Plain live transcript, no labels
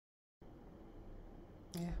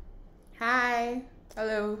Hi,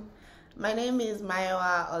 Hello, my name is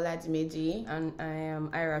Mayowa Oladimeji, and I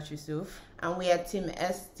am Ira Yusuf. and we are Team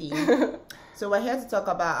ST. So we're here to talk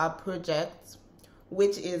about our project,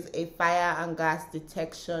 which is a fire and gas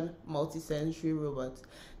detection multisensory robot.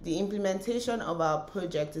 The implementation of our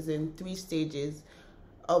project is in 3 stages,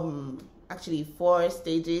 actually 4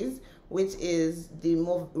 stages, which is the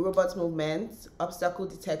robot movement, obstacle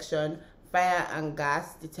detection, fire and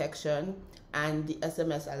gas detection, and the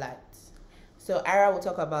SMS alert. So Ira will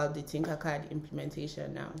talk about the Tinkercad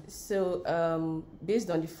implementation now. So,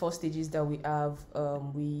 based on the 4 stages that we have,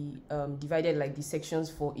 we divided like the sections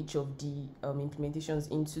for each of the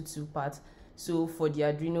implementations into 2 parts. So for the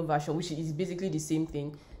Arduino version, which is basically the same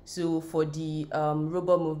thing. So for the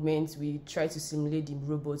robot movement, we try to simulate the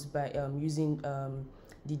robots by using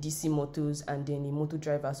the DC motors and then a motor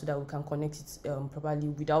driver, so that we can connect it properly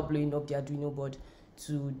without blowing up the Arduino board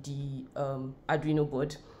to the Arduino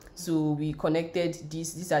board. So we connected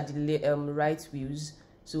these are the right wheels.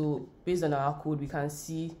 So based on our code, we can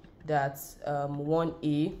see that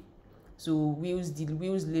 1A, so the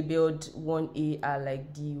wheels labeled 1A are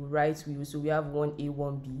like the right wheels. So we have 1A,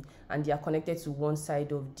 1B, and they are connected to one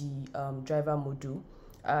side of the driver module.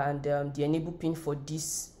 And the enable pin for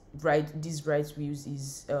these right wheels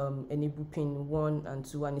is enable pin 1 and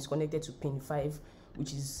 2, and it's connected to pin 5,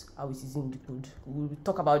 which is how it is in the code. We'll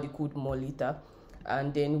talk about the code more later.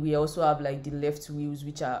 And then we also have like the left wheels,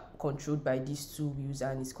 which are controlled by these 2 wheels,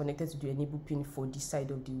 and it's connected to the enable pin for this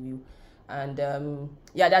side of the wheel. And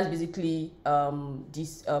yeah, that's basically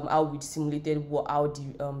how we simulated how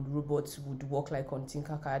the robots would work like on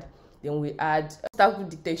Tinkercad. Then we add obstacle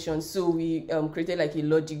detection. So we created like a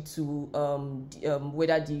logic to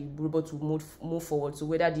whether the robot will move forward. So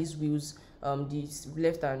whether these wheels, these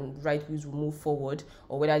left and right wheels will move forward,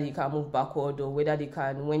 or whether they can move backward, or whether they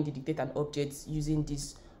can, when they detect an object using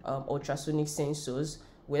these ultrasonic sensors,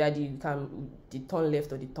 whether they turn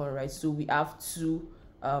left or they turn right. So we have 2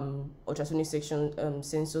 ultrasonic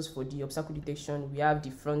sensors for the obstacle detection. We have the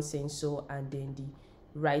front sensor and then the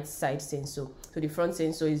right side sensor. So the front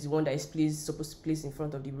sensor is the one that is supposed to place in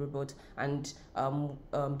front of the robot, and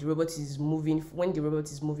the robot is moving. When the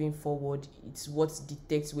robot is moving forward, it's what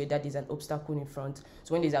detects whether there's an obstacle in front.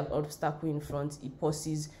 So when there's an obstacle in front, it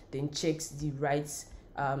pauses, then checks the right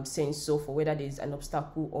sensor for whether there's an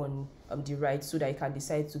obstacle on the right, so that it can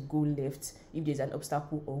decide to go left if there's an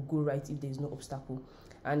obstacle, or go right if there's no obstacle.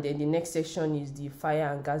 And then the next section is the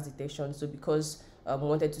fire and gas detection. So because we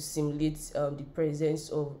wanted to simulate the presence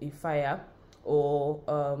of a fire or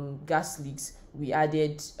gas leaks, we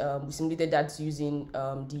simulated that using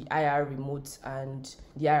the IR remote and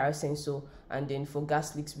the IR sensor. And then for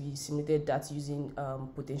gas leaks, we simulated that using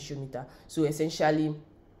potentiometer. So essentially,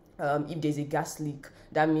 if there's a gas leak,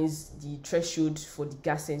 that means the threshold for the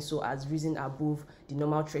gas sensor has risen above the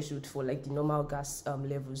normal threshold for like the normal gas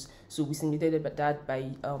levels. So we simulated that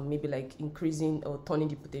by maybe like increasing or turning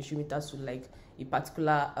the potentiometer to like a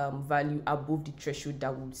particular value above the threshold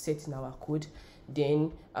that we set in our code.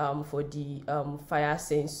 Then for the fire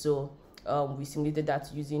sensor, we simulated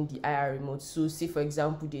that using the IR remote. So say for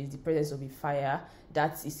example there is the presence of a fire,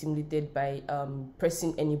 that is simulated by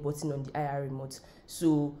pressing any button on the IR remote.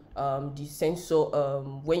 So the sensor,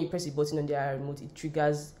 when you press a button on the IR remote, it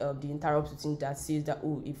triggers the interrupt routine that says that,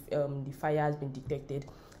 oh, if the fire has been detected.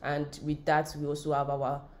 And with that, we also have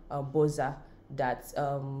our buzzer that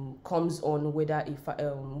comes on whether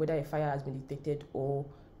a fire has been detected or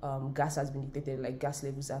gas has been detected, like gas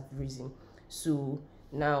levels have risen. So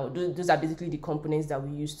now those are basically the components that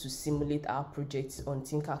we use to simulate our project on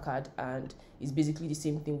Tinkercad, and it's basically the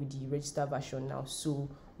same thing with the register version now. So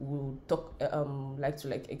we'll talk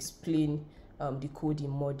to explain the code in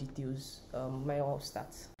more details. I'll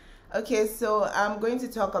start. Okay, so I'm going to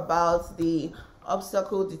talk about the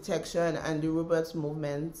obstacle detection and the robot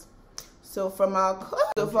movement. So from our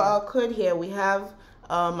code, for our code here, we have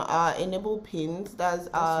our enable pins. That's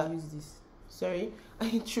our use this. Sorry,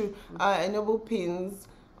 true. Our enable pins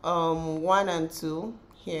 1 and 2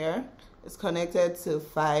 here is connected to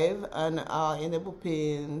 5, and our enable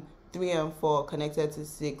pin 3 and 4 connected to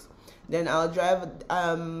 6. Then our driver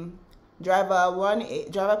pin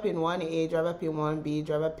 1A, driver pin 1B,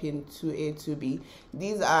 driver pin 2A, 2B.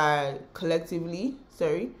 These are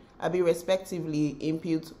respectively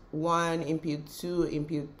input 1, input 2,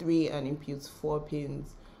 input 3, and input 4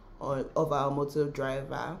 pins of our motor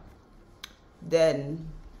driver. Then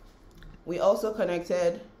we also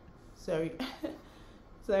connected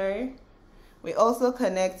we also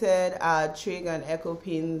connected our trig and echo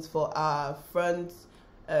pins for our front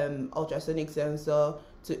ultrasonic sensor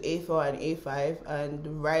to A4 and A5,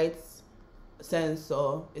 and right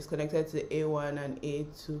sensor is connected to A1 and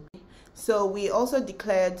A2. So we also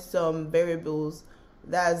declared some variables,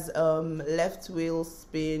 that's left wheel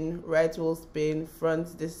spin, right wheel spin,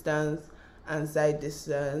 front distance, and side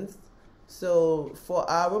distance. So for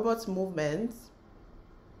our robot's movements,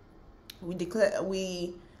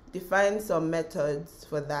 we define some methods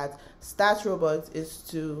for that. Start robot is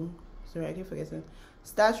to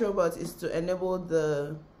enable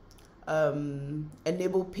the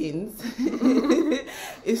enable pins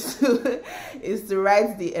is to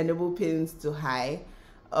write the enable pins to high.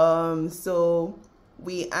 So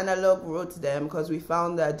we analog wrote them because we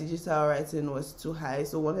found that digital writing was too high,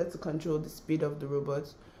 so we wanted to control the speed of the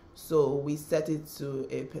robot, so we set it to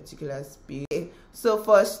a particular speed. So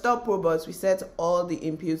for stop robots, we set all the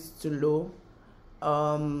inputs to low.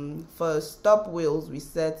 For stop wheels, we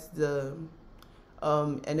set the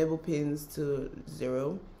enable pins to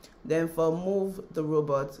 0. Then for move the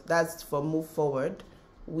robot, that's for move forward,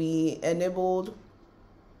 we wrote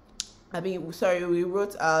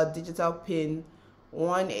our digital pin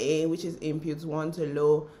 1A, which is input 1 to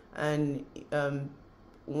low, and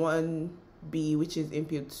 1B, which is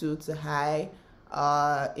input 2 to high,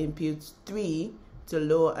 input 3 to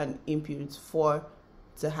low, and input 4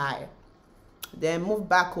 to high. Then move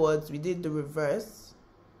backwards, we did the reverse,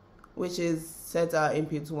 which is set our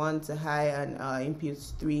input 1 to high and our input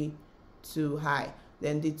 3 to high.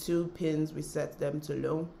 Then the 2 pins, we set them to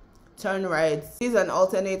low. Turn right is an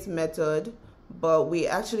alternate method, but we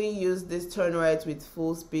actually use this turn right with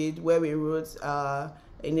full speed, where we wrote our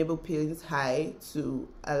enable pins high to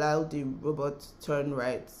allow the robot to turn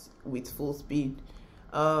right with full speed.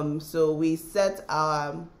 So we set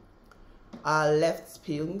our left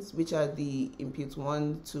pins, which are the input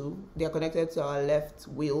 1, 2. They are connected to our left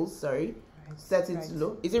wheels, right. Set it to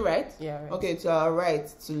low. Is it right? Yeah, right. Okay, to our right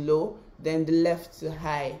to low, then the left to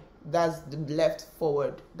high. That's the left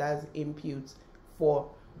forward. That's input 4.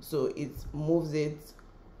 So it moves it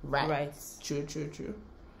right. True.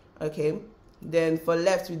 Okay. Then for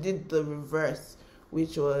left, we did the reverse,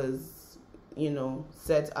 which was,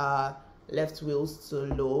 set our left wheels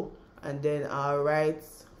to low, and then our right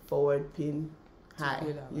forward pin high.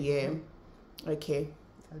 Yeah. Okay.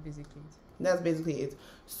 That's basically it.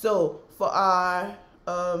 So for our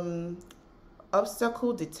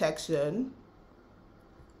obstacle detection,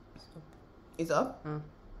 it's up.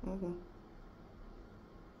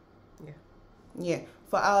 Yeah.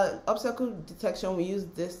 For our obstacle detection, we use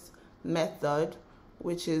this method,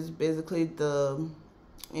 which is basically the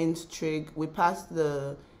int trig. We passed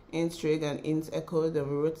the int trig and int echo, then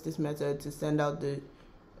we wrote this method to send out the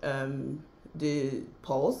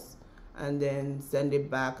pulse and then send it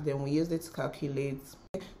back. Then we used it to calculate.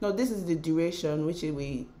 No, this is the duration, which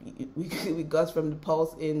we got from the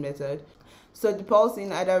pulse in method. So the pulse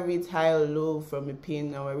in either reads high or low from a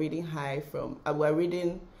pin, and we're reading high from we're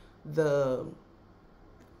reading the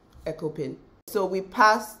echo pin. So we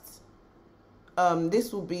passed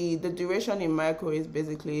this will be the duration in micro, is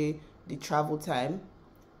basically the travel time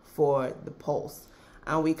for the pulse,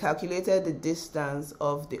 and we calculated the distance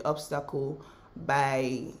of the obstacle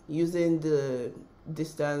by using the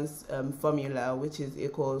distance formula, which is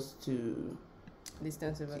equals to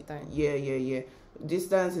distance over time. Yeah.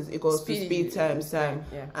 Distance is equals to speed times time.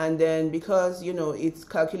 Yeah. And then because it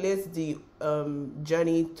calculates the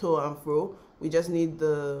journey to and fro, we just need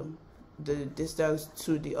the distance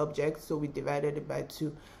to the object, so we divided it by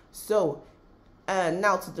 2. So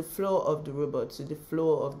now to the flow of the robot, to the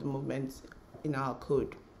flow of the movement in our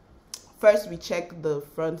code. First, we check the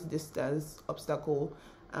front distance obstacle,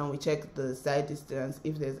 and we check the side distance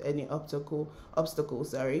if there's any obstacle.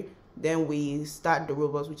 Then we start the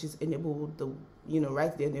robot, which is enable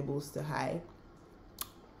write the enables to high.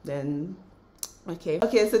 Then okay,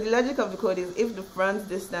 so the logic of the code is, if the front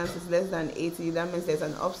distance is less than 80, that means there's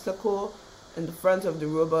an obstacle in the front of the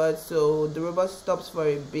robot. So the robot stops for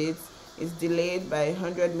a bit, is delayed by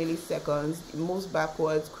 100 milliseconds, it moves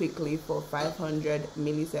backwards quickly for 500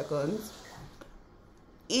 milliseconds.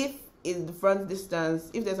 If the front distance,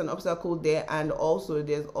 if there's an obstacle there, and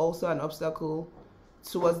there's also an obstacle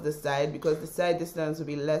towards the side, because the side distance will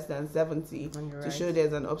be less than 70 to show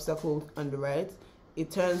there's an obstacle on the right, it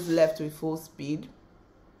turns left with full speed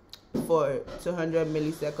for 200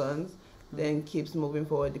 milliseconds, then keeps moving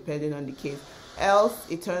forward depending on the case. Else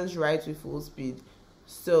it turns right with full speed.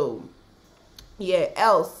 So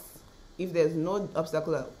else if there's no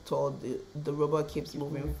obstacle at all, the robot keeps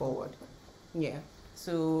moving forward.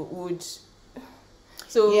 So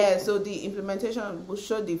the implementation, we'll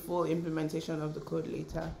show the full implementation of the code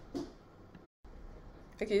later.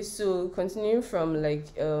 Okay, so continuing from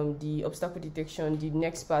like the obstacle detection, the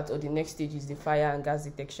next part or the next stage is the fire and gas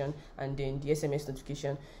detection, and then the SMS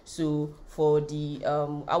notification. So for the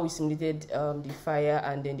how we simulated the fire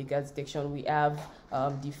and then the gas detection, we have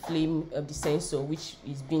the flame of the sensor, which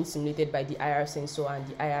is being simulated by the IR sensor and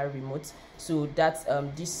the IR remote. So that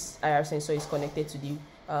this IR sensor is connected to the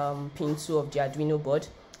pin 2 of the Arduino board,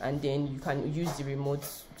 and then you can use the remote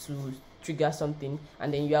to trigger something,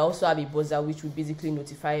 and then you also have a buzzer which will basically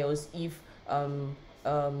notify us if a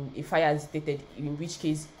fire is detected, in which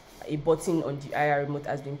case a button on the IR remote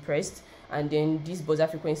has been pressed, and then this buzzer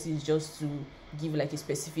frequency is just to give like a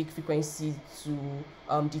specific frequency to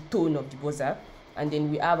the tone of the buzzer. And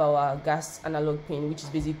then we have our gas analog pin, which is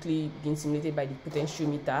basically being simulated by the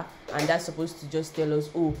potentiometer, and that's supposed to just tell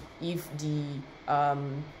us, oh, if the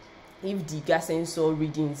gas sensor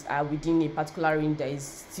readings are within a particular range that is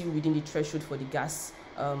still within the threshold for the gas,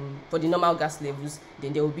 for the normal gas levels,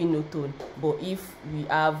 then there will be no tone. But if we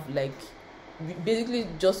have like basically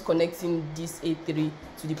just connecting this A3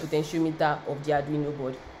 to the potentiometer of the Arduino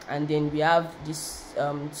board, and then we have this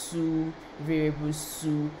two variables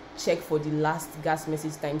to check for the last gas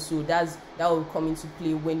message time. So that will come into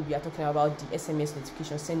play when we are talking about the SMS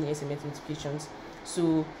notifications, sending SMS notifications.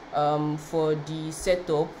 So for the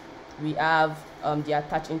setup, we have the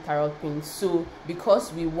attach interrupt pin. So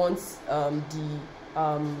because we want the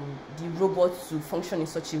robot to function in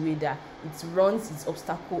such a way that it runs its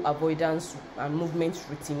obstacle avoidance and movement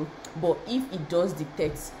routine, but if it does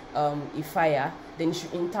detect a fire, then it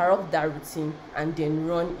should interrupt that routine and then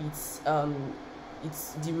run its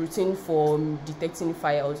the routine for detecting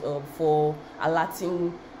fires or for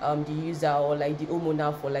alerting the user or like the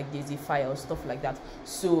homeowner for like there's a fire or stuff like that.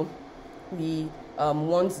 So we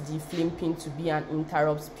want the flame pin to be an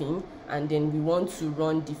interrupt pin, and then we want to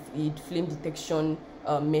run the flame detection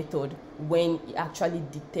method when it actually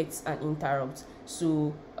detects an interrupt.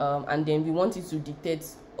 So and then we want it to detect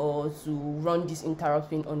or to run this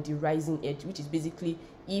interrupt pin on the rising edge, which is basically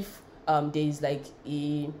if there is like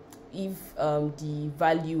if the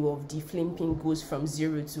value of the flame pin goes from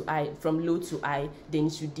 0 to high, from low to high, then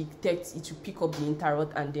it should detect, it should pick up the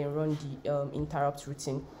interrupt and then run the interrupt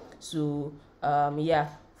routine. So yeah,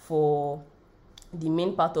 for the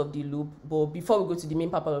main part of the loop, but before we go to the main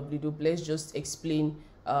part of the loop, let's just explain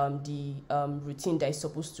the routine that is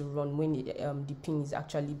supposed to run when the pin is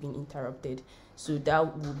actually being interrupted. So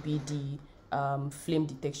that would be the flame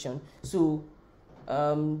detection. So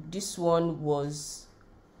this one was,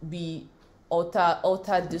 we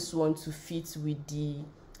altered this one to fit with the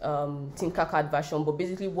Tinkercad version, but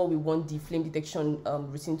basically what we want the flame detection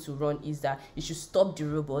routine to run is that it should stop the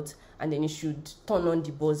robot, and then it should turn on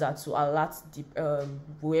the buzzer to alert the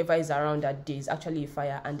whoever is around that there is actually a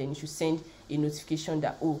fire, and then it should send a notification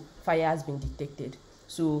that, oh, fire has been detected.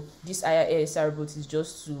 So this IR robot is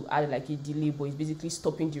just to add like a delay, but it's basically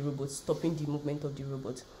stopping the robot, stopping the movement of the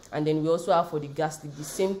robot. And then we also have for the gas leak the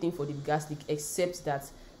same thing for the gas leak, except that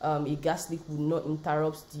a gas leak will not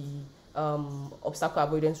interrupt the obstacle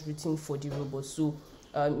avoidance routine for the robot. So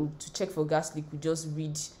to check for gas leak, we just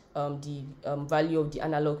read the value of the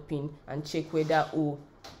analog pin and check whether, oh,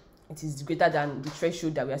 it is greater than the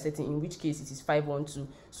threshold that we are setting, in which case it is 512.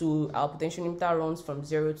 So our potentiometer runs from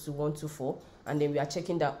 0 to 124, and then we are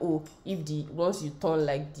checking that, oh, if the once you turn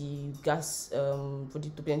like the gas for the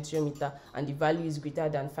potentiometer and the value is greater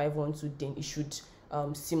than 512, then it should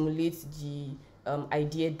simulate the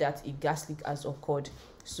idea that a gas leak has occurred.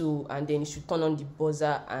 So, and then it should turn on the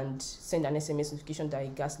buzzer and send an SMS notification that a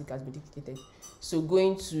gas leak has been detected. So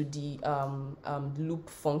going to the loop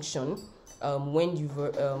function, when you've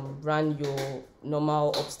ran your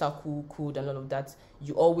normal obstacle code and all of that,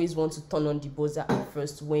 you always want to turn on the buzzer at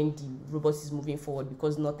first when the robot is moving forward,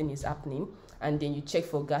 because nothing is happening, and then you check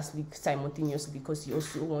for gas leak simultaneously, because you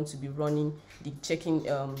also want to be running the checking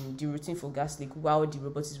the routine for gas leak while the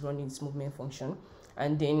robot is running its movement function.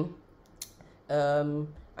 And then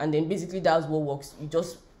basically that's what works. You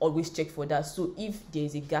just always check for that. So if there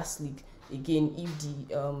is a gas leak, again, if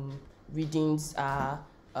the readings are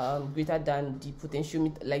greater than the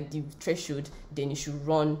potentiometer, like the threshold, then you should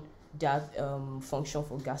run that function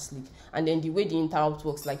for gas leak. And then the way the interrupt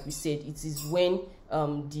works, like we said, it is when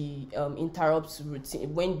the interrupt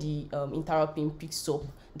routine, when the interrupt pin picks up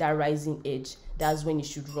that rising edge, that's when it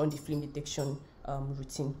should run the flame detection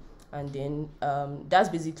routine. And then that's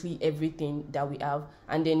basically everything that we have.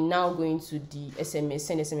 And then now going to the SMS,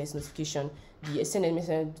 send SMS notification. The send SMS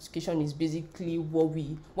notification is basically what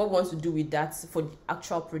we want to do with that for the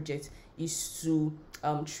actual project is to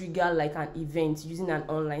trigger like an event using an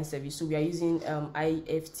online service. So we are using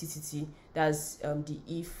IFTTT, that's the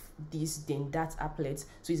if this then that applet.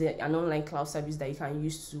 So it's an online cloud service that you can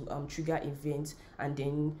use to trigger events and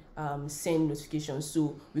then send notifications.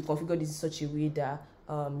 So we configure this in such a way that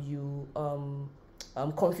you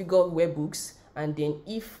configure webhooks, and then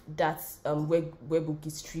if that webhook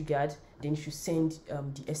is triggered, then you should send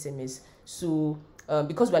the SMS. So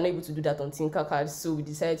because we're not able to do that on Tinkercad, so we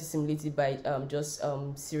decided to simulate it by just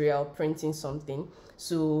serial printing something.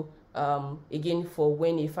 So again, for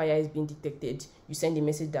when a fire is being detected, you send a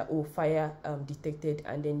message that, oh, fire detected,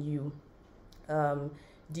 and then you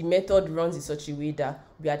the method runs in such a way that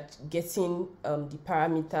we are getting the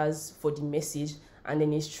parameters for the message and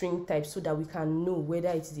then a string type, so that we can know whether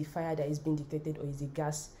it is a fire that is being detected or is a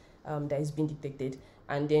gas that is being detected.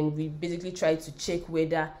 And then we basically try to check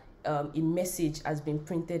whether a message has been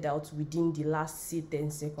printed out within the last, say,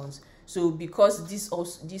 10 seconds. So because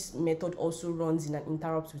this method also runs in an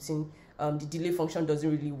interrupt routine, the delay function doesn't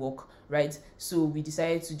really work, right? So we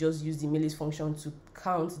decided to just use the melees function to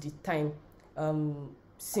count the time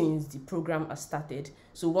since the program has started.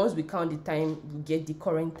 So once we count the time, we get the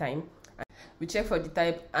current time. We check for the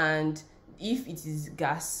type, and if it is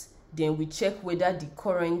gas, then we check whether the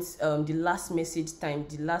current the last message time,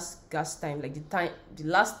 the last gas time, like the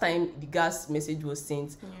last time the gas message was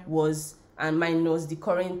sent was, and minus the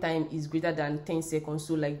current time is greater than 10 seconds.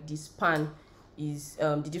 So like the span is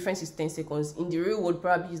the difference is 10 seconds. In the real world,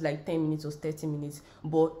 probably is like 10 minutes or 30 minutes,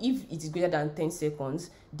 but if it is greater than 10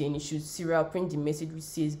 seconds, then you should serial print the message which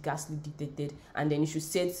says gas leak detected, and then you should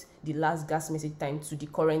set the last gas message time to the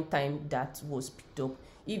current time that was picked up.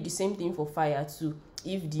 If the same thing for fire too,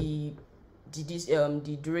 if the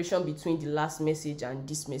duration between the last message and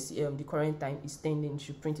this message, the current time is 10, then you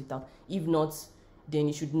should print it out. If not, then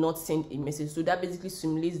you should not send a message. So that basically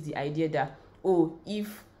simulates the idea that, oh,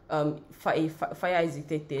 if fire is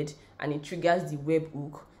detected and it triggers the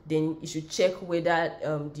webhook, then you should check whether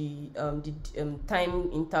the time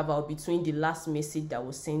interval between the last message that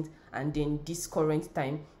was sent and then this current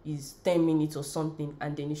time is 10 minutes or something,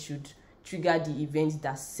 and then you should trigger the event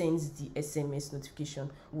that sends the SMS notification.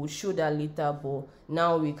 We'll show that later, but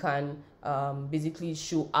now we can basically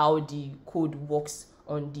show how the code works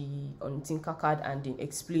on Tinkercad and then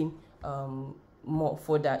explain more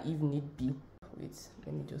further if need be. Wait,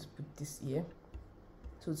 let me just put this here.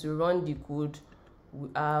 So to run the code, we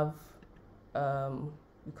have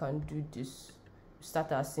we can do this,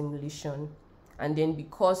 start our simulation, and then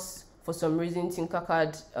because for some reason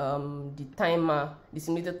Tinkercad the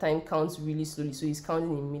simulated time counts really slowly, so it's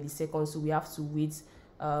counting in milliseconds, so we have to wait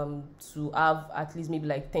to have at least maybe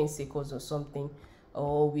like 10 seconds or something,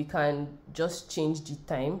 or we can just change the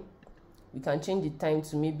time. We can change the time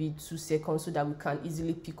to maybe 2 seconds so that we can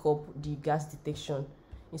easily pick up the gas detection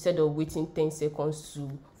instead of waiting 10 seconds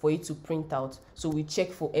for it to print out. So we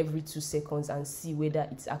check for every 2 seconds and see whether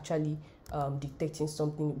it's actually detecting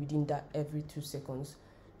something within that every 2 seconds.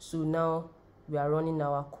 So now we are running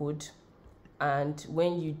our code, and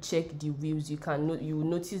when you check the wheels, you will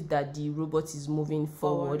notice that the robot is moving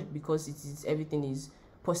forward because everything is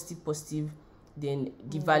positive. Then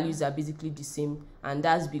the values are basically the same, and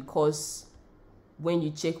that's because when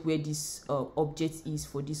you check where this object is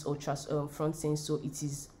for this front sensor, it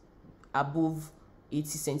is above 80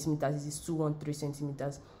 centimeters. It is 213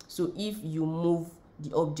 centimeters. So if you move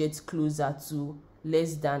the object closer to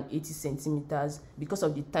less than 80 centimeters, because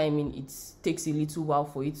of the timing, it takes a little while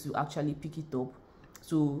for it to actually pick it up.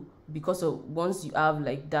 So because of once you have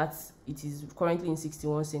like that, it is currently in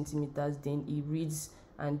 61 centimeters, then it reads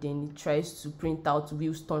and then it tries to print out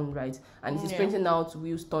wheels turn right, and it is printing out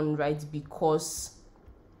wheels turn right because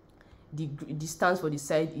the distance for the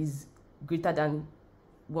side is greater than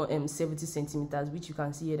 70 centimeters, which you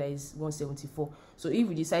can see here that is 174. So if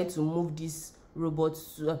we decide to move this robot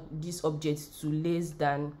this object to less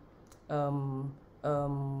than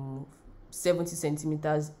 70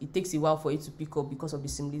 centimeters, it takes a while for it to pick up because of the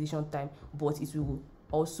simulation time, but it will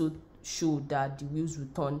also show that the wheels will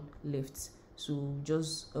turn left. So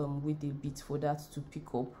just wait a bit for that to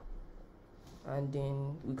pick up, and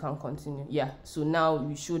then we can continue. So now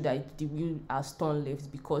we show that the wheel has turned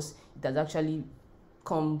left because it has actually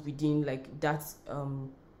come within like that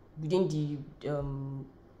within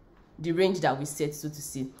the range that we set, so to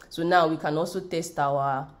say. So now we can also test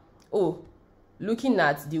our looking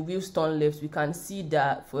at the wheels turn left, we can see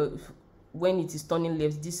that when it is turning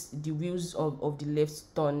left, the wheels of the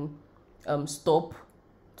left turn stop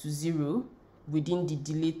to 0 within the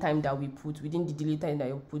delay time that we put.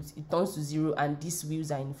 It turns to 0, and these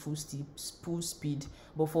wheels are in full speed.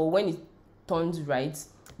 But for when it turns right,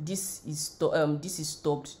 this is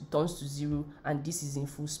stopped, it turns to 0, and this is in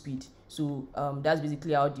full speed. So that's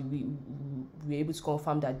basically how we're able to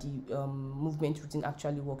confirm that the movement routine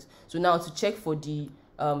actually works. So now to check for the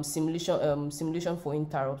simulation for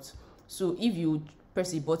interrupts. So if you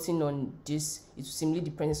press a button on this, it will simulate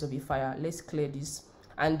the presence of a fire. Let's clear this.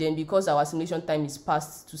 And then because our simulation time is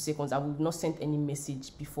past 2 seconds and we've not sent any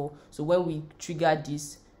message before, so when we trigger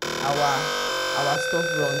this, our stuff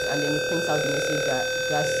runs and then it prints out the message that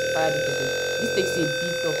gas fire detected. This takes a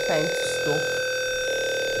bit of time to stop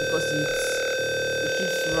because it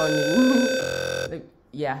keeps running. Like,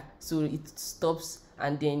 yeah, so it stops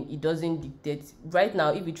and then it doesn't detect. Right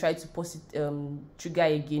now, if we try to trigger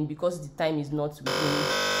again, because the time is not within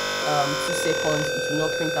 2 seconds, it will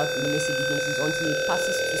not print out the message again. It's until it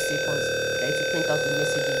passes 2 seconds that it will print out the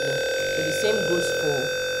message again. So the same goes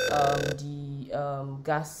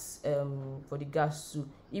for the gas too.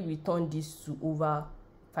 If we turn this to over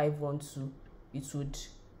 512, it's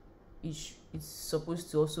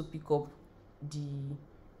supposed to also pick up the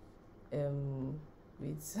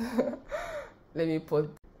wait let me put.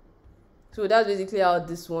 So that's basically how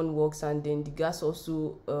this one works, and then the gas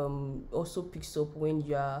also picks up when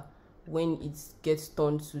it gets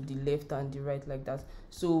turned to the left and the right, like that.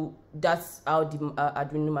 So that's how the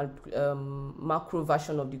Arduino macro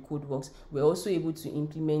version of the code works. We're also able to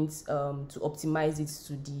implement to optimize it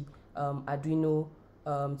to the Arduino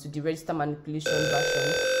to the register manipulation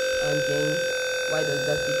version. And then why does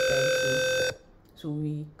that take time? So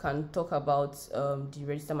we can talk about the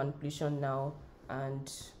register manipulation now,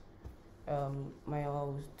 and Maya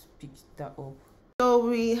will pick that up. So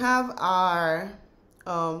we have our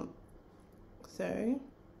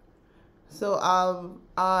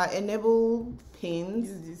our enable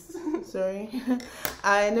pins.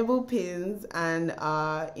 Our enable pins and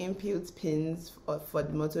our input pins for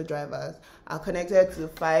the motor drivers are connected to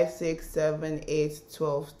 5, 6, 7, 8,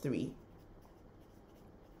 12, 3.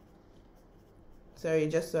 Sorry,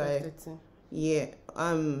 just so 13. Yeah.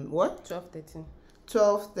 What? 12, 13.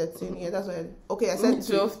 12, 13. Yeah, that's what I said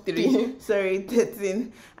 12, 3. Sorry,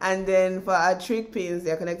 13. And then for our trick pins,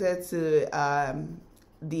 they're connected to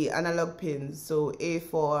the analog pins. So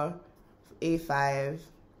A4, A5,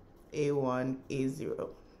 A1, A0.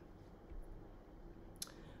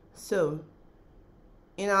 So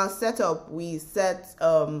in our setup, we set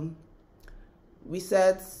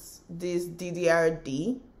this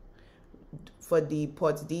DDR-D for the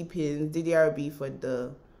port D pins, DDR-B for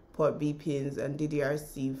the port B pins, and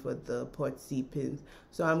DDR-C for the port C pins.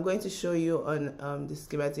 So I'm going to show you on the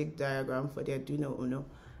schematic diagram for the Arduino Uno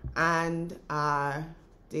and our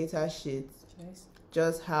data sheet,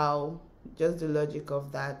 just the logic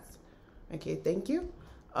of that. Okay, thank you.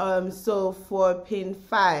 So for pin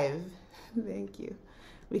 5, thank you,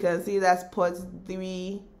 we can see that's port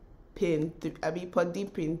 3 pin port D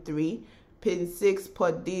pin 3, pin 6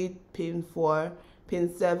 port D pin 4, pin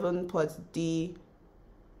 7 port D,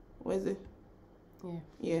 what is it?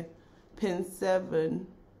 Yeah, pin 7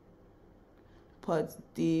 port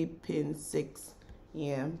D pin 6.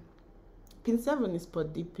 Yeah, pin 7 is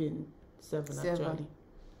port D pin 7 actually.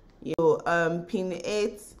 Yeah. So pin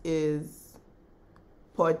 8 is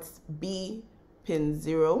port B pin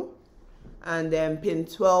 0, and then pin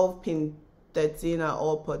 12, pin 13 are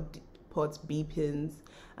all port B pins,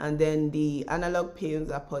 and then the analog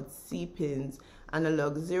pins are port C pins.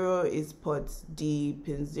 Analog 0 is port D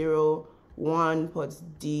pin 0, 1 port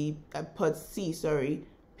C, sorry,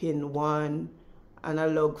 pin 1.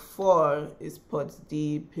 Analog 4 is port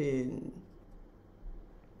D pin,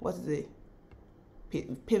 what is it?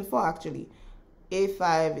 Pin 4 actually.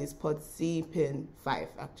 A5 is port C pin 5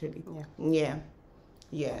 actually. Yeah.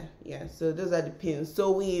 So those are the pins.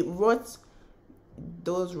 So we wrote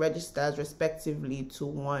those registers respectively to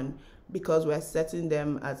 1 because we're setting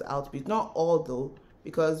them as output. Not all though,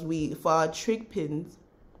 because for our trick pins,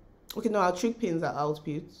 our trick pins are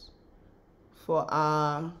outputs. For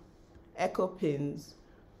our echo pins,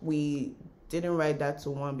 we didn't write that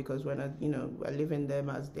to 1 because we're not, we're leaving them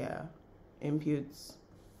as their inputs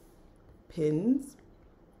pins.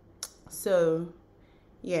 So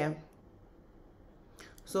yeah,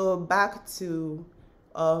 so back to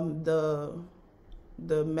the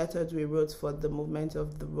method we wrote for the movement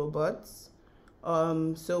of the robots.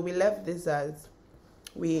 So we left this as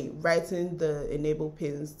we writing the enable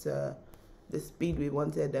pins to the speed we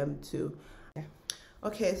wanted them to.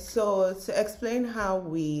 Okay, so to explain how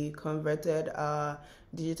we converted our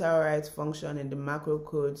digital write function in the macro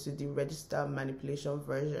code to the register manipulation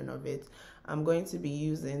version of it, I'm going to be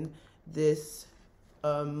using this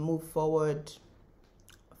move forward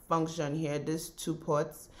function here, these 2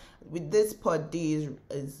 ports, with this port D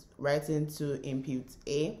is writing to input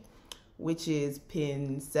A, which is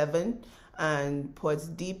pin 7, and port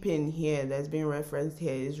D pin here that's being referenced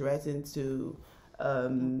here is writing to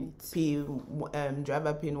driver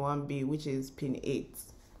pin 1B, which is pin 8.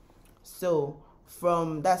 So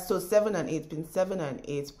from that, so 7 and 8, pin 7 and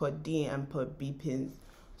 8, port D and port B pins.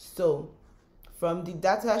 So from the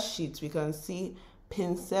data sheet, we can see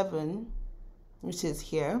pin 7, which is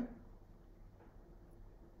here.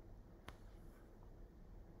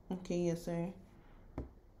 Okay, yes, sorry.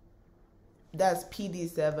 That's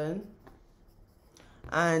PD7.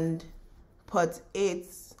 And port 8,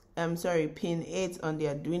 pin 8 on the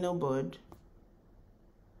Arduino board,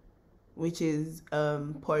 which is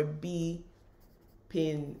port B,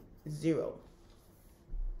 pin 0.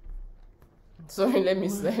 Sorry, let me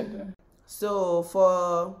say. So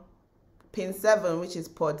for pin 7, which is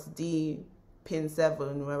port D, pin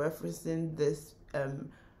 7, we're referencing this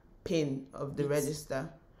pin of the register,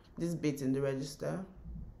 this bit in the register.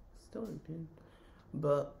 Still a pin.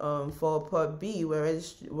 But for port B, we're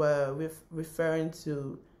referring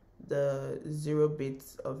to the 0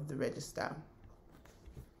 bits of the register.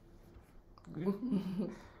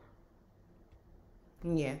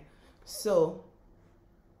 Yeah. So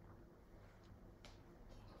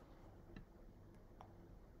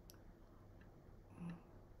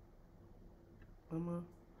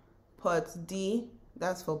port D,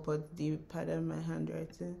 that's for port D, pardon my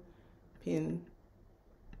handwriting, pin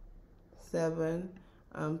 7,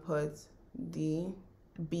 and port B,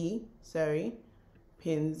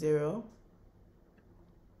 pin 0.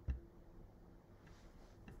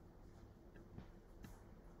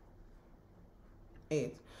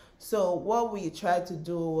 So what we tried to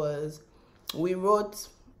do was we wrote,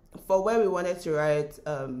 for where we wanted to write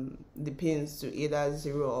the pins to either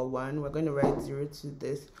 0 or 1, we're going to write 0 to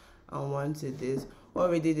this and 1 to this. What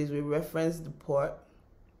we did is we referenced the port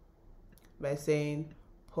by saying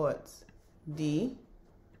port D.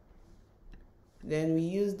 Then we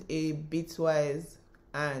used a bitwise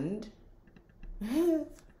AND.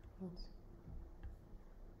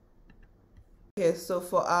 Okay, so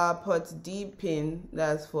for our port D pin,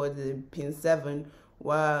 that's for the pin 7,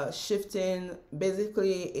 we're shifting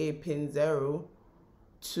basically a pin 0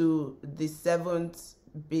 to the 7th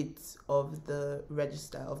bit of the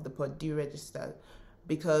register, of the port D register,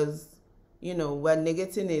 because, you know, we're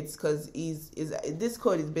negating it because this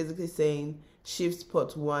code is basically saying shift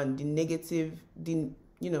port 1, the negative,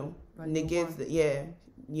 negates the,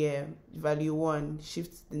 value 1,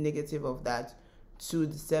 shifts the negative of that to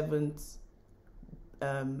the 7th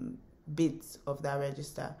bit of that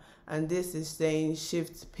register. And this is saying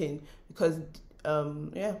shift pin because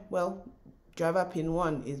driver pin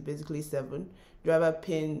 1 is basically 7, driver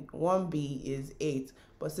pin 1B is 8,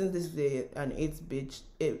 but since this is an 8-bit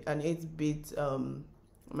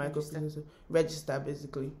microprocessor register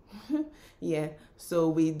basically. Yeah, so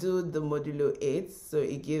we do the modulo 8, so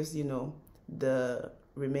it gives, you know, the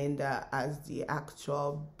remainder as the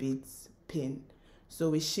actual bits pin. So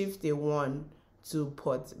we shift a 1 to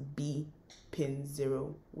port B pin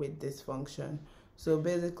 0 with this function. So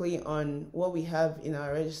basically on what we have in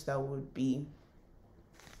our register would be,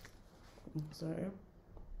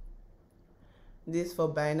 this for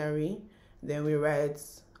binary, then we write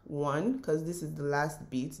 1 because this is the last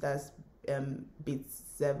bit, that's bit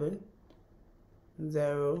 7,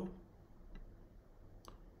 0.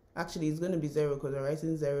 Actually it's going to be 0 because we're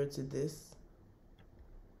writing 0 to this.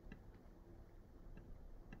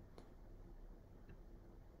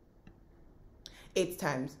 Eight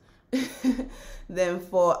times. Then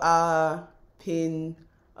for our pin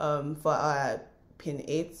 8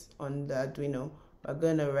 on the Arduino, we're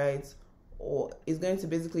gonna write, or it's going to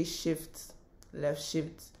basically left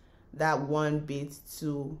shift that 1 bit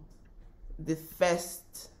to the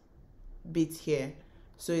first bit here.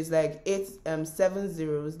 So it's like 7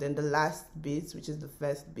 zeros, then the last bit, which is the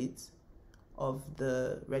first bit of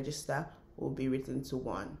the register, will be written to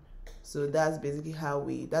 1. So that's basically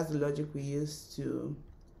that's the logic we use to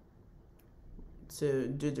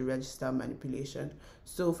do the register manipulation.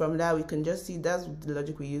 So from that we can just see that's the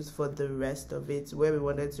logic we use for the rest of it. Where we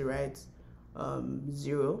wanted to write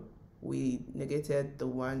 0, we negated the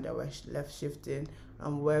 1 that was left shifting,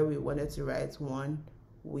 and where we wanted to write 1,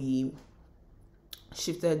 we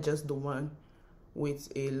shifted just the 1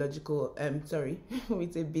 with a logical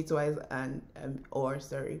with a bitwise and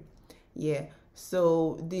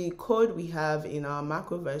So the code we have in our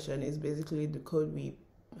macro version is basically the code we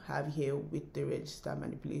have here with the register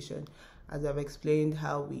manipulation, as I've explained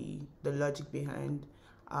the logic behind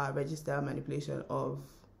our register manipulation of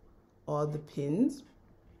all the pins.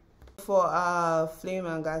 For flame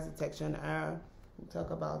and gas detection, we'll talk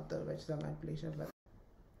about the register manipulation.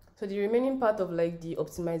 So the remaining part of like the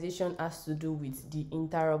optimization has to do with the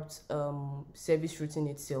interrupt service routine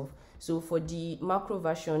itself. So for the macro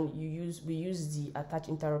version, we use the attach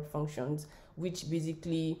interrupt functions, which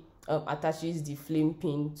basically attaches the flame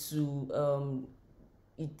pin to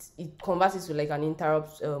it converts it to like an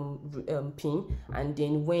interrupt pin, and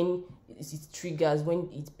then when it triggers, when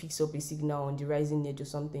it picks up a signal on the rising edge or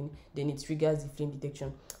something, then it triggers the flame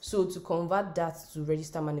detection. So to convert that to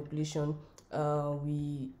register manipulation,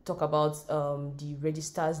 we talk about the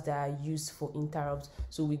registers that are used for interrupts.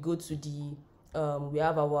 So we go to the go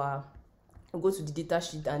to the data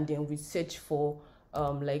sheet, and then we search for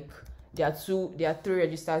there are 3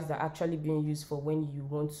 registers that are actually being used for when you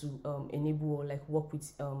want to enable or like work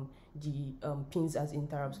with the pins as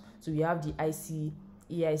interrupts. So we have the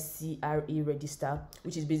EICRA register,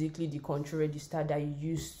 which is basically the control register that you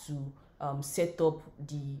use to set up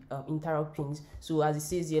the interrupt pins. So as it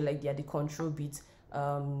says here, like they are the control bits.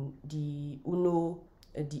 The Uno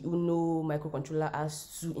microcontroller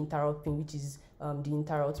has 2 interrupt pin, which is the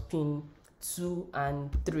interrupt pin 2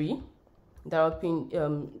 and 3. Interrupt pin,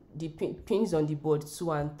 the pins on the board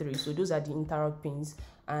 2 and 3. So those are the interrupt pins,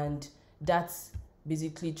 and that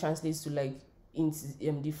basically translates to like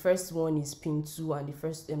the first one is pin 2 and the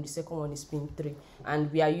second one is pin 3,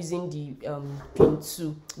 and we are using the pin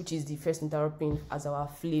 2, which is the first interrupt pin, as our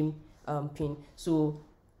flame pin. So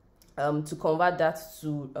to convert that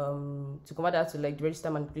to like the register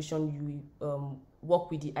manipulation, you work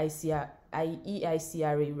with the EICRA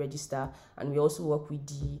register, and we also work with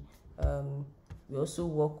the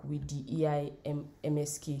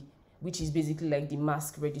EIMSK, which is basically like the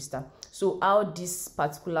mask register. So how this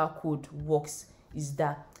particular code works is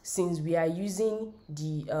that since we are using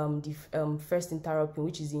the first interrupt pin,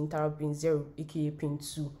 which is the interrupt pin 0, aka pin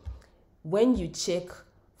 2, when you check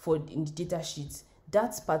in the data sheet,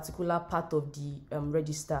 that particular part of the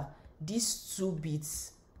register, these 2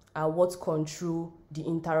 bits are what control the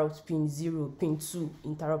interrupt pin 0, pin 2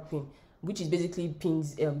 interrupt pin, which is basically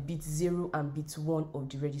pins bit 0 and bit 1 of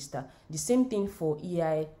the register. The same thing for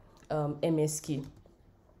EIMSK.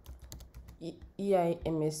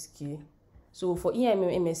 So for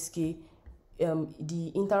EIMSK,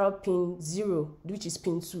 the interrupt pin 0, which is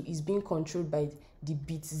pin 2, is being controlled by the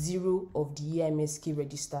bit 0 of the EIMSK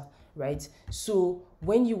register, right? So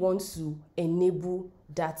when you want to enable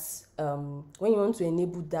that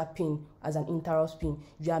pin as an interrupt pin,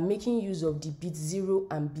 you are making use of the bit 0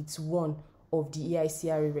 and bit 1 of the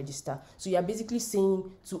EICRA register. So you are basically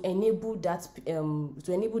saying to enable that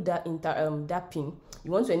that pin,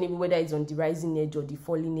 you want to enable whether it's on the rising edge or the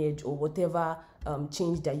falling edge or whatever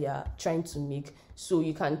change that you are trying to make. So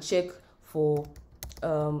you can check for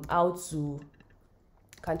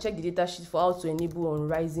check the data sheet for how to enable on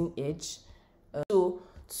rising edge.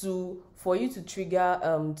 For you to trigger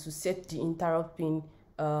to set the interrupt pin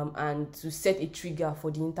and to set a trigger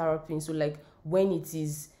for the interrupt pin, so like when it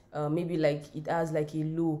is maybe like it has like a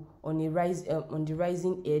low on the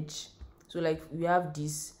rising edge, so like we have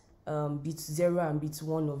this bit 0 and bit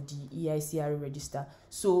 1 of the EICRA register.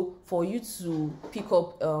 So for you to pick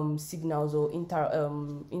up signals or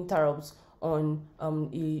interrupts on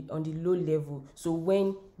the low level, so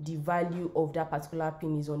when the value of that particular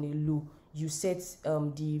pin is on a low, you set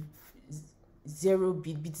the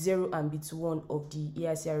bit 0 and bit 1 of the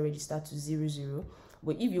EICRA register to 00.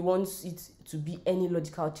 But if you want it to be any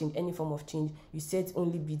logical change, any form of change, you set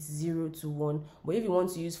only bits 0 to 1. But if you want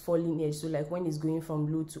to use falling edge, so like when it's going from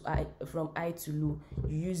high to low,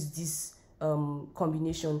 you use this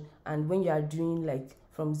combination. And when you are doing like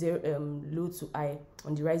from low to high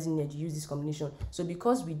on the rising edge, you use this combination. So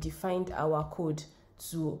because we defined our code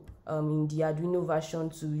to in the Arduino version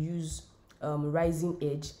to use rising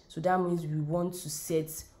edge, so that means we want to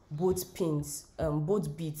set both pins,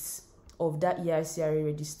 both bits of that EICRA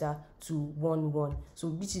register to 1 1. So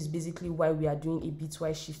which is basically why we are doing a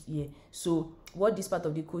bitwise shift here. So what this part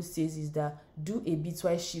of the code says is that do a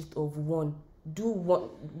bitwise shift of 1,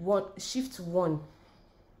 shift 1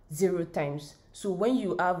 0 times. So when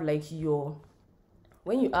you have like your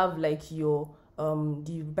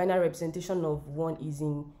the binary representation of 1 is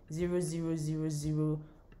in 0 0 0 0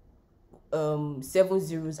 7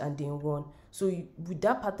 zeros and then 1. So with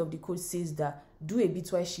that part of the code says that do a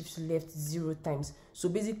bitwise shift left 0 times. So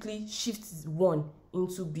basically shift 1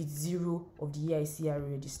 into bit 0 of the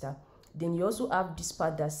EICRA register. Then you also have this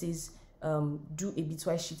part that says do a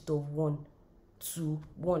bitwise shift of 1 to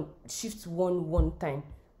 1, shift 1 time,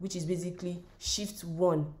 which is basically shift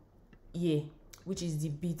 1 here, which is the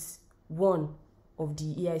bit 1 of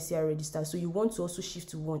the EICR register. So you want to also shift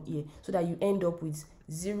to 1 here so that you end up with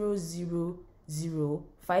 0, 0, 0,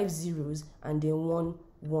 5 zeros, and then 1,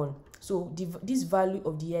 1. So this value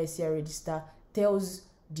of the EICR register tells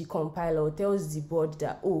the compiler, tells the board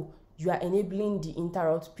that, oh, you are enabling the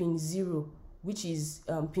interrupt pin 0, which is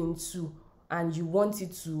pin 2, and you want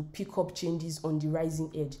it to pick up changes on the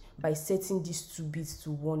rising edge by setting these 2 bits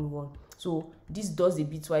to 1, 1. So this does a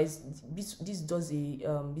bitwise,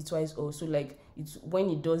 bitwise also, like it's when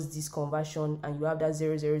it does this conversion and you have that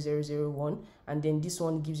 00001, and then this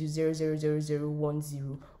one gives you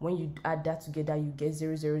 0000010. When you add that together, you get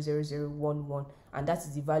 0000011, and that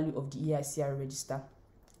is the value of the EICR register.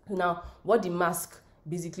 So now what the mask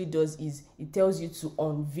basically does is it tells you to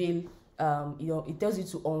unveil it tells you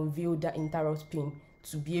to unveil that interrupt pin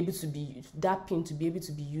to be able to be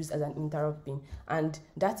used as an interrupt pin, and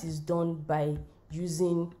that is done by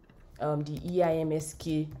using the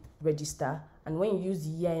EIMSK register. And when you use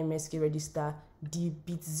the EIMSK register, the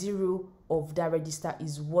bit 0 of that register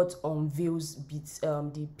is what unveils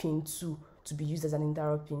the pin 2 to be used as an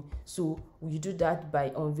interrupt pin. So you do that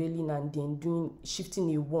by unveiling and then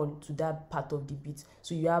shifting a 1 to that part of the bit.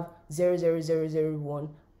 So you have 00001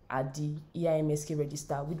 at the EIMSK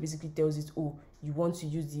register, which basically tells it, oh, you want to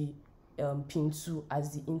use the pin 2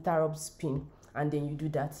 as the interrupts pin, and then you do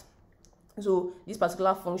that. So this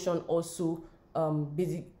particular function also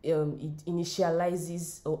it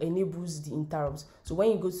initializes or enables the interrupts. So when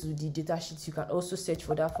you go to the datasheet, you can also search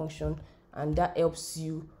for that function, and that helps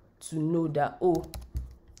you to know that, oh,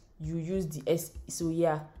 you use the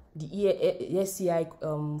the SCI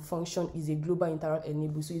function is a global interrupt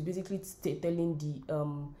enable. So it's basically telling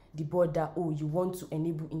the board that, oh, you want to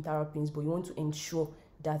enable interrupt pins, but you want to ensure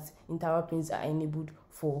that interrupt pins are enabled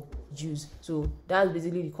for use. So that's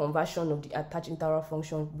basically the conversion of the attach interrupt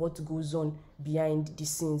function, what goes on behind the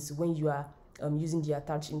scenes when you are using the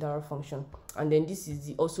attach interrupt function. And then this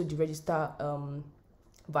is also the register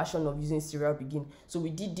version of using serial begin. So we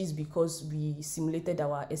did this because we simulated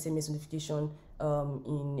our SMS notification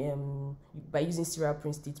by using serial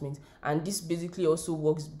print statement, and this basically also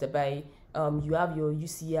works by you have your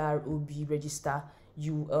UCR OB register,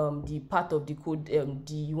 you the part of the code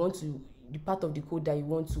the part of the code that you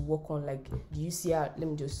want to work on, like the UCR. Let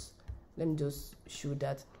me just show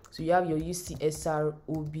that. So you have your UCSR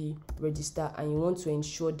OB register, and you want to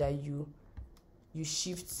ensure that you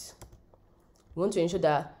want to ensure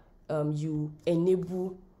that you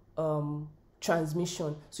enable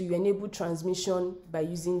transmission. So you enable transmission by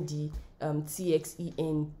using the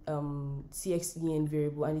TXEN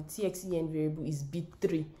variable, and the TXEN variable is bit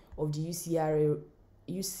 3 of the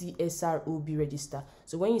UCSR OB register.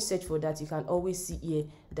 So when you search for that, you can always see here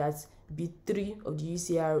that bit 3 of the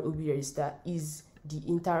UCR OB register is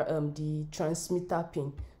the transmitter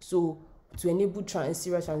pin. So to enable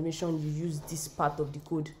serial transmission, you use this part of the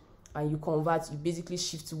code, and you basically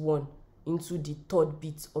shift 1 into the 3rd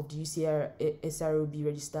bit of the UCSR-SROB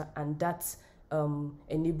register, and that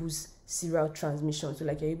enables serial transmission. So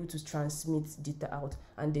like you're able to transmit data out,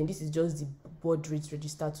 and then this is just the baud rate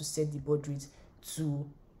register to set the baud rate to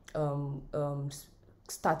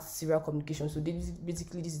start serial communication. So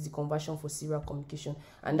basically this is the conversion for serial communication,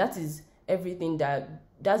 and that is everything.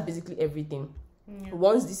 That's basically everything. Yeah.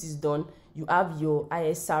 Once this is done, you have your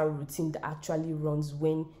ISR routine that actually runs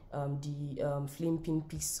when the flame pin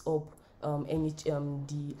picks up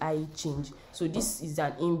the I change. So this is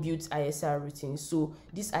an inbuilt ISR routine. So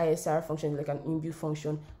this ISR function is like an inbuilt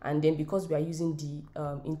function, and then because we are using the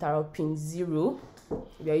interrupt pin 0,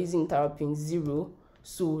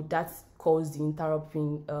 so that calls the interrupt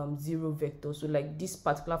pin 0 vector. So like this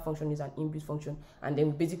particular function is an inbuilt function, and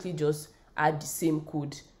then we basically just add the same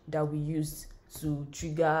code that we used to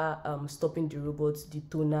trigger stopping the robot, the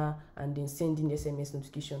toner, and then sending SMS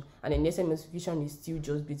notification. And then SMS notification is still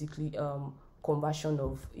just basically conversion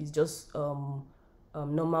of, it's just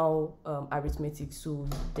normal arithmetic. So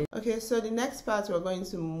okay, so the next part we're going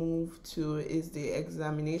to move to is the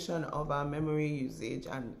examination of our memory usage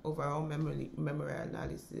and overall memory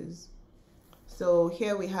analysis. So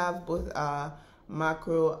here we have both our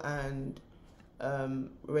macro and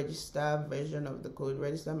register version of the code,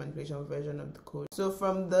 register manipulation version of the code. So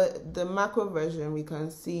from the macro version, we can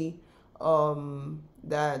see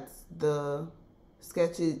that the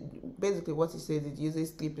sketch is basically what it says. It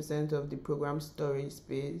uses 3% of the program storage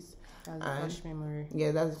space. That's flash memory. Yeah,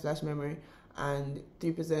 that's the flash memory, and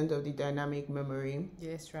 3% of the dynamic memory.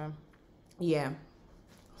 Yes, RAM. Yeah.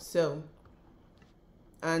 So,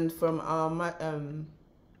 and from our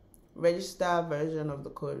register version of the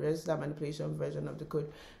code, register manipulation version of the code,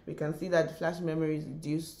 we can see that the flash memory is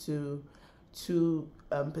reduced to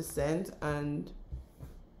 2%, and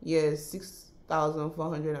Yes,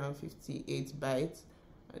 6,458 bytes.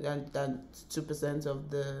 That's 2% of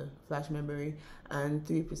the flash memory and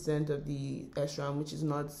 3% of the SRAM, which is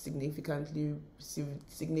not significantly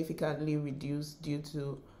reduced due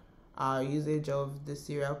to our usage of the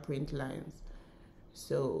serial print lines.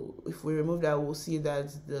 So if we remove that, we'll see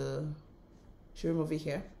that should we remove it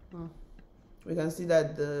here? We can see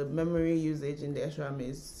that the memory usage in the SRAM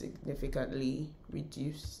is significantly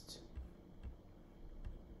reduced.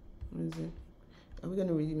 Are we going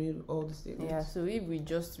to remove all the statements? Yeah, so if we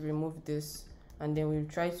just remove this and then we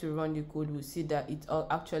try to run the code, we'll see that it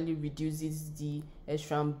actually reduces the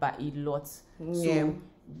SRAM by a lot. Yeah. So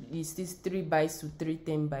it's this 3 bytes to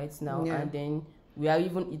 310 bytes now, and then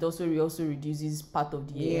it also reduces part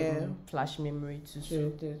of the flash memory too.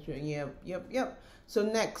 True. Yep. So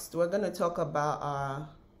next we're gonna talk about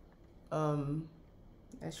our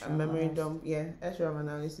memory dump. Yeah, SRAM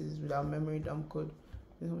analysis with our memory dump code.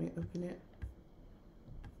 Let me open it.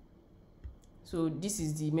 So this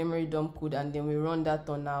is the memory dump code, and then we run that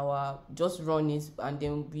on just run it, and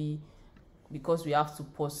then because we have to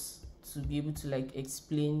pause to be able to like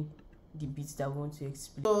explain the bits that we want to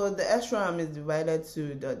explain. So the SRAM is divided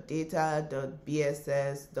to .data,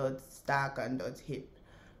 .bss, .stack, and .heap.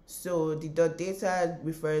 So the .data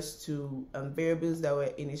refers to variables that were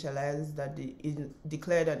initialized,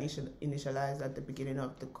 declared and initialized at the beginning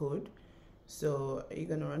of the code. So are you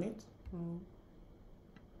gonna run it?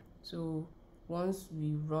 So once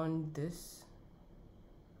we run this,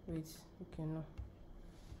 no,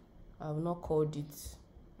 I have not called it.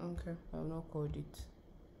 Okay. I have not called it.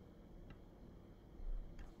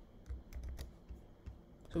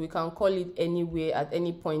 So we can call it anywhere at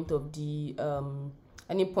any point of the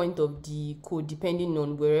code, depending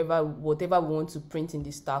on whatever we want to print in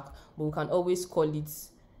the stack. But we can always call it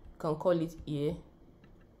here,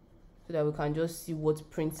 so that we can just see what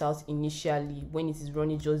prints out initially when it is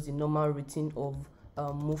running just the normal routine of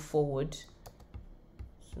move forward.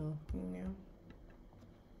 So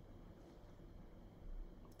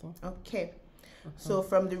okay. So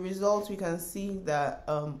from the results we can see that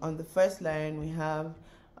on the first line we have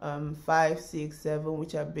 5, 6, 7,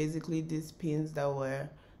 which are basically these pins that were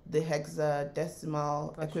the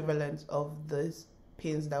hexadecimal equivalent of these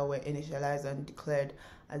pins that were initialized and declared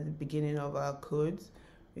at the beginning of our codes.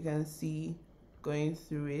 We can see going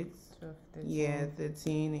through it.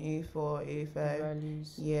 13, A4, A5.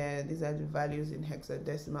 Values. Yeah, these are the values in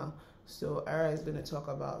hexadecimal. So Ara is going to talk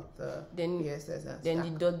about the BSS and then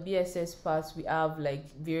stack. the .bss parts, we have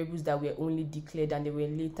like variables that were only declared and they were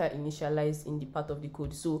later initialized in the part of the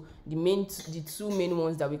code. So the two main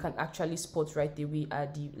ones that we can actually spot right away are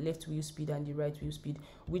the left wheel speed and the right wheel speed,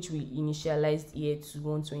 which we initialized here to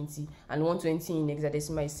 120, and 120 in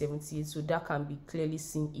hexadecimal is 78. So that can be clearly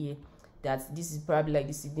seen here, that this is probably like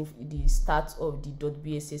the start of the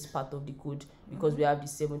 .bss part of the code, because we have the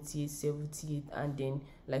 78, and then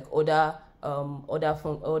like other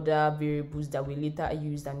variables that were later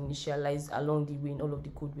used and initialized along the way in all of the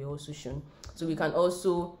code were also shown. So we can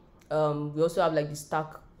also we also have like the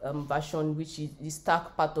stack version, which is the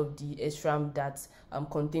stack part of the SRAM that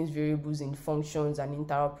contains variables in functions and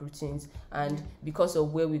interrupt routines. And because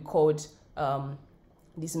of where we called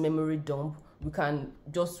this memory dump, we can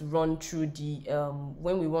just run through the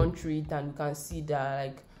when we run through it, and we can see that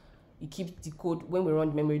like it keeps the code. When we run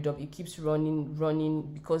the memory dump, it keeps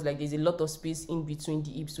running because like there's a lot of space in between the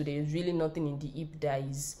heap, so there's really nothing in the heap that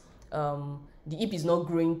is the heap is not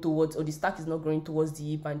growing towards, or the stack is not growing towards the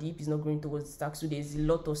heap, and the heap is not growing towards the stack. So there's a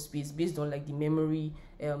lot of space based on like the memory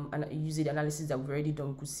and usage analysis that we've already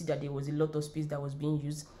done. We could see that there was a lot of space that was being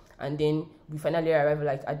used, and then we finally arrive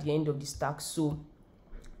like at the end of the stack. So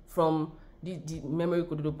from the memory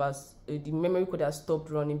code has stopped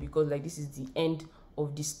running because like this is the end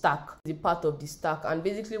of the stack, the part of the stack. And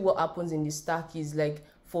basically what happens in the stack is like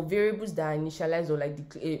for variables that are initialized or like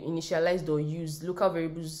initialized or used, local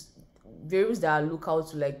variables that are local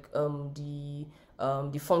to like the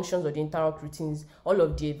functions or the interrupt routines, all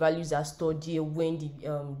of the values are stored here when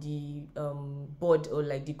the board or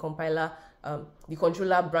like the compiler the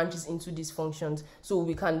controller branches into these functions. So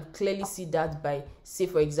we can clearly see that by, say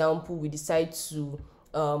for example, we decide to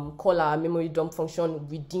call our memory dump function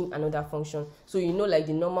within another function. So you know, like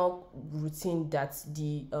the normal routine that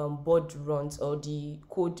the board runs or the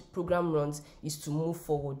code program runs is to move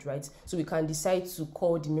forward, right? So we can decide to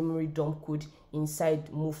call the memory dump code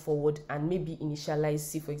inside move forward and maybe initialize,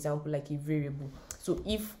 say for example, like a variable. So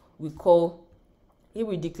if we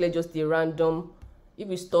declare just a random, if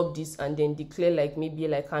we stop this and then declare like maybe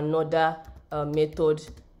like another method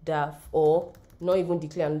that, or not even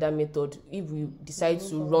declare another method. If we decide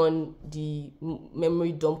to run the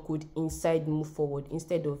memory dump code inside move forward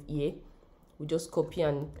instead of here, we just copy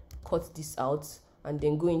and cut this out, and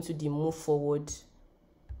then go into the move forward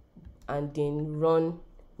and then run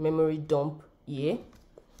memory dump here.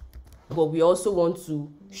 But we also want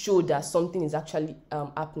to show that something is actually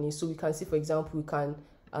happening. So we can see, for example, we can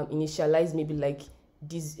initialize maybe like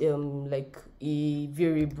this like a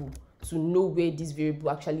variable to know where this variable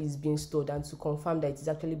actually is being stored, and to confirm that it is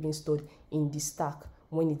actually being stored in the stack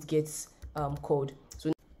when it gets called.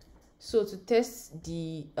 So to test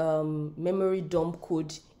the memory dump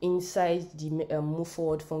code inside the move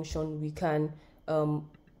forward function, we can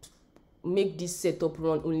make this setup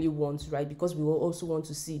run only once, right? Because we will also want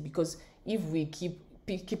to see, because if we keep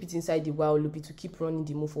it inside the while loop, it will keep running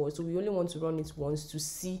the move forward. So we only want to run it once to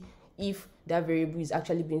see if that variable is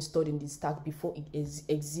actually being stored in the stack before it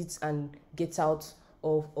exits and gets out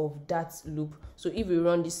of that loop. So if we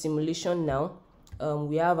run this simulation now,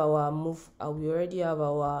 we have our we already have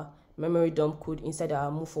our memory dump code inside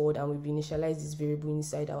our move forward, and we've initialized this variable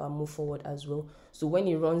inside our move forward as well. So when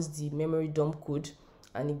it runs the memory dump code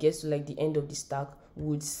and it gets to like the end of the stack, we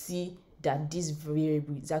would see that this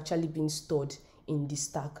variable is actually being stored in the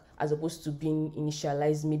stack, as opposed to being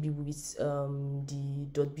initialized maybe with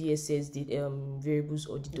the .bss, the variables,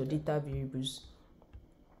 or the .data variables.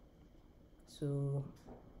 So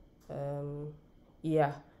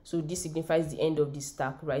yeah, so this signifies the end of the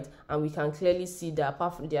stack, right? And we can clearly see that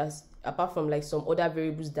apart from like some other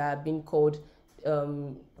variables that are being called,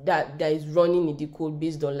 that is running in the code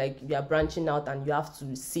based on like we are branching out, and you have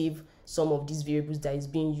to save some of these variables that is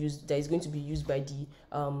being used, that is going to be used by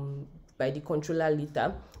the controller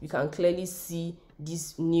later. You can clearly see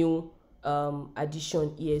this new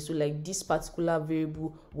addition here. So like this particular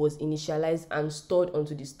variable was initialized and stored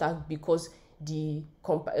onto the stack because the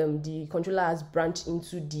controller has branched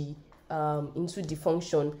into the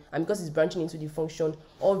function, and because it's branching into the function,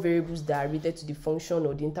 all variables that are related to the function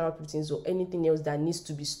or the interrupt routines or anything else that needs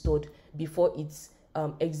to be stored before it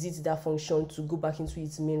exits that function to go back into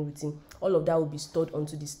its main routine, all of that will be stored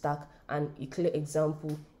onto the stack. And a clear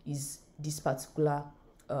example is this particular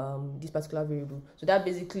variable. So that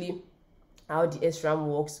basically how the SRAM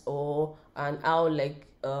works, and how like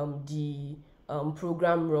the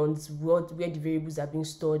program runs, where the variables are being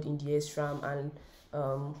stored in the SRAM, and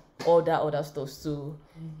all that other stuff. So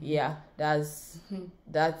yeah, that's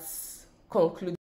conclude.